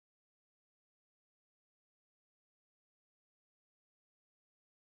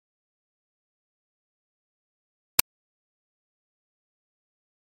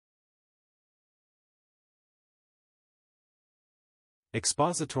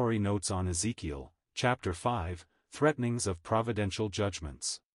Expository notes on Ezekiel, chapter 5, Threatenings of Providential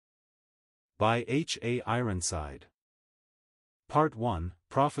Judgments. By H. A. Ironside. Part 1,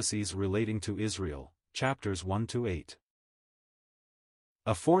 Prophecies relating to Israel, chapters 1-8.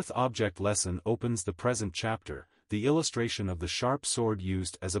 A fourth object lesson opens the present chapter, the illustration of the sharp sword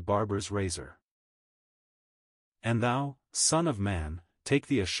used as a barber's razor. And thou, son of man, take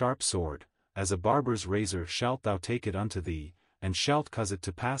thee a sharp sword, as a barber's razor shalt thou take it unto thee, and shalt cause it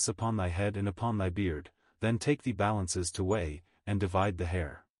to pass upon thy head and upon thy beard, then take thee balances to weigh, and divide the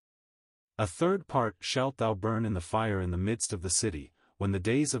hair. A third part shalt thou burn in the fire in the midst of the city, when the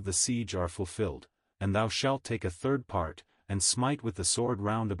days of the siege are fulfilled, and thou shalt take a third part, and smite with the sword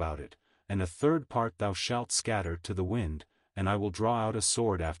round about it, and a third part thou shalt scatter to the wind, and I will draw out a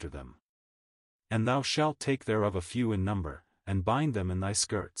sword after them. And thou shalt take thereof a few in number, and bind them in thy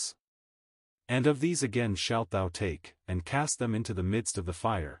skirts. And of these again shalt thou take, and cast them into the midst of the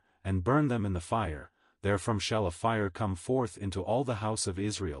fire, and burn them in the fire, therefrom shall a fire come forth into all the house of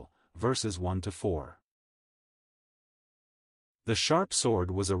Israel. Verses 1-4. The sharp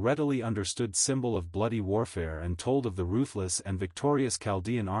sword was a readily understood symbol of bloody warfare and told of the ruthless and victorious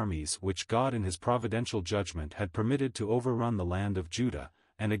Chaldean armies which God in his providential judgment had permitted to overrun the land of Judah,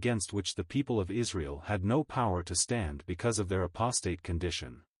 and against which the people of Israel had no power to stand because of their apostate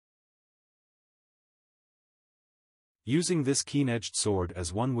condition. Using this keen-edged sword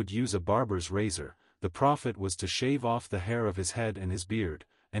as one would use a barber's razor, the prophet was to shave off the hair of his head and his beard,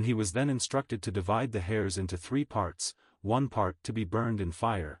 and he was then instructed to divide the hairs into 3 parts, one part to be burned in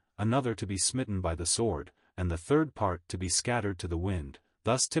fire, another to be smitten by the sword, and the third part to be scattered to the wind,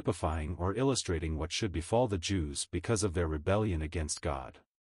 thus typifying or illustrating what should befall the Jews because of their rebellion against God.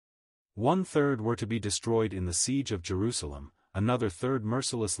 1/3 were to be destroyed in the siege of Jerusalem, another third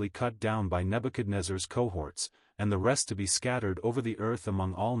mercilessly cut down by Nebuchadnezzar's cohorts, and the rest to be scattered over the earth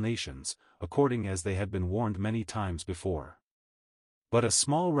among all nations, according as they had been warned many times before. But a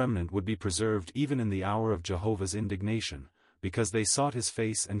small remnant would be preserved even in the hour of Jehovah's indignation, because they sought his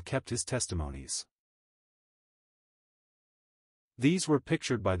face and kept his testimonies. These were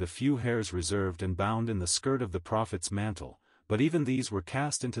pictured by the few hairs reserved and bound in the skirt of the prophet's mantle, but even these were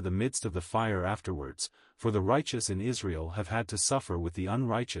cast into the midst of the fire afterwards, for the righteous in Israel have had to suffer with the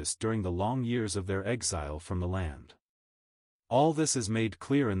unrighteous during the long years of their exile from the land. All this is made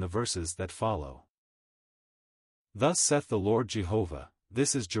clear in the verses that follow. Thus saith the Lord Jehovah,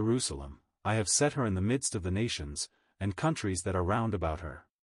 this is Jerusalem, I have set her in the midst of the nations, and countries that are round about her.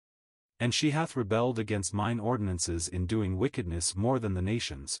 And she hath rebelled against mine ordinances in doing wickedness more than the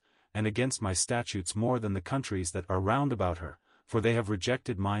nations, and against my statutes more than the countries that are round about her, for they have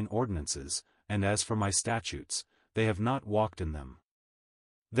rejected mine ordinances, and as for my statutes, they have not walked in them.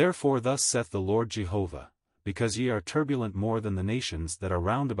 Therefore thus saith the Lord Jehovah, because ye are turbulent more than the nations that are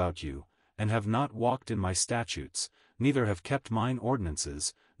round about you, and have not walked in my statutes, neither have kept mine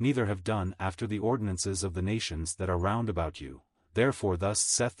ordinances, neither have done after the ordinances of the nations that are round about you, therefore thus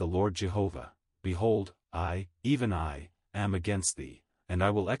saith the Lord Jehovah, behold, I, even I, am against thee, and I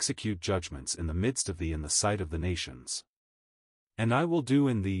will execute judgments in the midst of thee in the sight of the nations. And I will do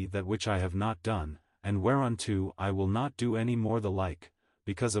in thee that which I have not done, and whereunto I will not do any more the like,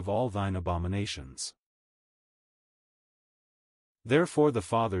 because of all thine abominations. Therefore the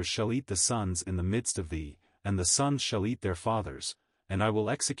fathers shall eat the sons in the midst of thee, and the sons shall eat their fathers, and I will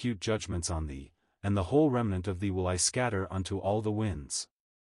execute judgments on thee, and the whole remnant of thee will I scatter unto all the winds.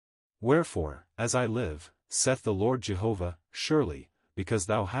 Wherefore, as I live, saith the Lord Jehovah, surely, because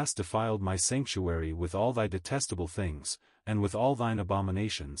thou hast defiled my sanctuary with all thy detestable things, and with all thine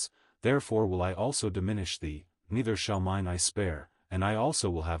abominations, therefore will I also diminish thee, neither shall mine eye spare, and I also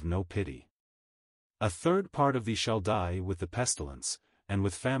will have no pity. A third part of thee shall die with the pestilence, and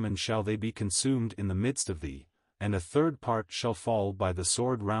with famine shall they be consumed in the midst of thee, and a third part shall fall by the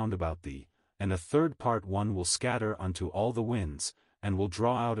sword round about thee, and a third part one will scatter unto all the winds, and will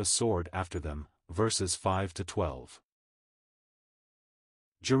draw out a sword after them. Verses 5-12.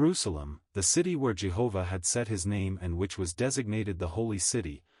 Jerusalem, the city where Jehovah had set his name and which was designated the holy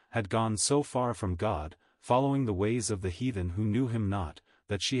city, had gone so far from God, following the ways of the heathen who knew him not,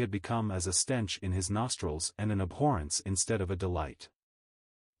 that she had become as a stench in his nostrils and an abhorrence instead of a delight.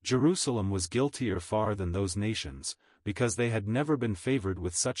 Jerusalem was guiltier far than those nations, because they had never been favored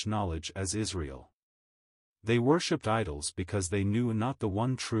with such knowledge as Israel. They worshipped idols because they knew not the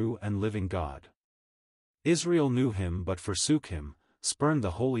one true and living God. Israel knew him but forsook him, spurned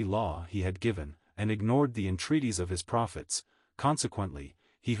the holy law he had given, and ignored the entreaties of his prophets. Consequently,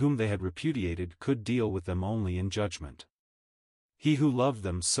 he whom they had repudiated could deal with them only in judgment. He who loved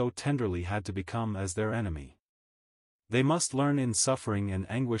them so tenderly had to become as their enemy. They must learn in suffering and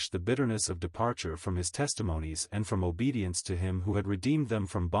anguish the bitterness of departure from his testimonies and from obedience to him who had redeemed them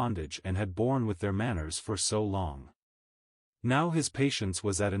from bondage and had borne with their manners for so long. Now his patience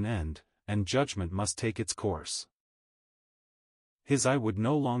was at an end, and judgment must take its course. His eye would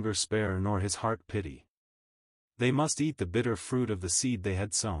no longer spare nor his heart pity. They must eat the bitter fruit of the seed they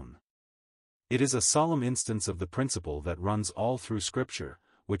had sown. It is a solemn instance of the principle that runs all through Scripture,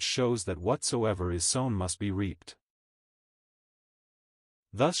 which shows that whatsoever is sown must be reaped.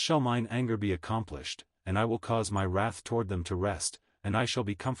 Thus shall mine anger be accomplished, and I will cause my wrath toward them to rest, and I shall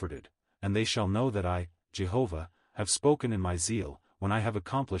be comforted, and they shall know that I, Jehovah, have spoken in my zeal, when I have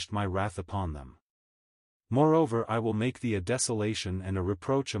accomplished my wrath upon them. Moreover I will make thee a desolation and a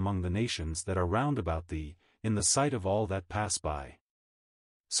reproach among the nations that are round about thee, in the sight of all that pass by.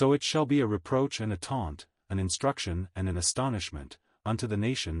 So it shall be a reproach and a taunt, an instruction and an astonishment, unto the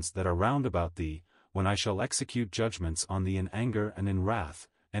nations that are round about thee, when I shall execute judgments on thee in anger and in wrath,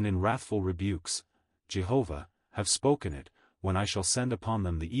 and in wrathful rebukes, Jehovah, have spoken it, when I shall send upon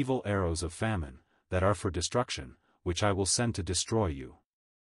them the evil arrows of famine, that are for destruction, which I will send to destroy you.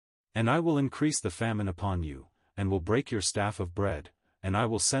 And I will increase the famine upon you, and will break your staff of bread, and I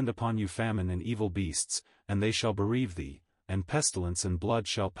will send upon you famine and evil beasts, and they shall bereave thee, and pestilence and blood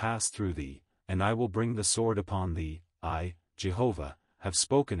shall pass through thee, and I will bring the sword upon thee, I, Jehovah, have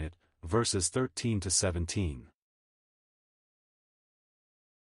spoken it. Verses 13 to 17.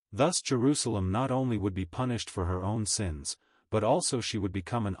 Thus Jerusalem not only would be punished for her own sins, but also she would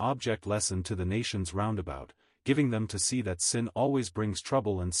become an object lesson to the nations round about, giving them to see that sin always brings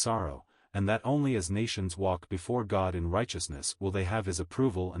trouble and sorrow, and that only as nations walk before God in righteousness will they have his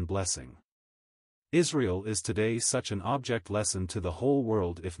approval and blessing. Israel is today such an object lesson to the whole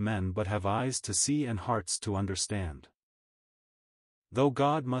world if men but have eyes to see and hearts to understand. Though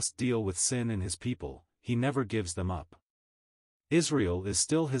God must deal with sin in his people, he never gives them up. Israel is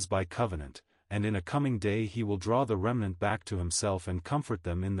still his by covenant, and in a coming day he will draw the remnant back to himself and comfort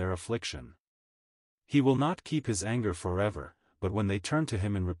them in their affliction. He will not keep his anger forever, but when they turn to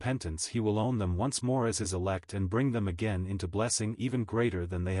him in repentance he will own them once more as his elect and bring them again into blessing even greater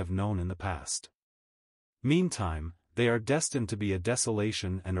than they have known in the past. Meantime, they are destined to be a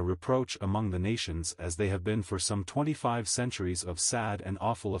desolation and a reproach among the nations as they have been for some 25 centuries of sad and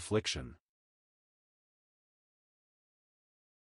awful affliction.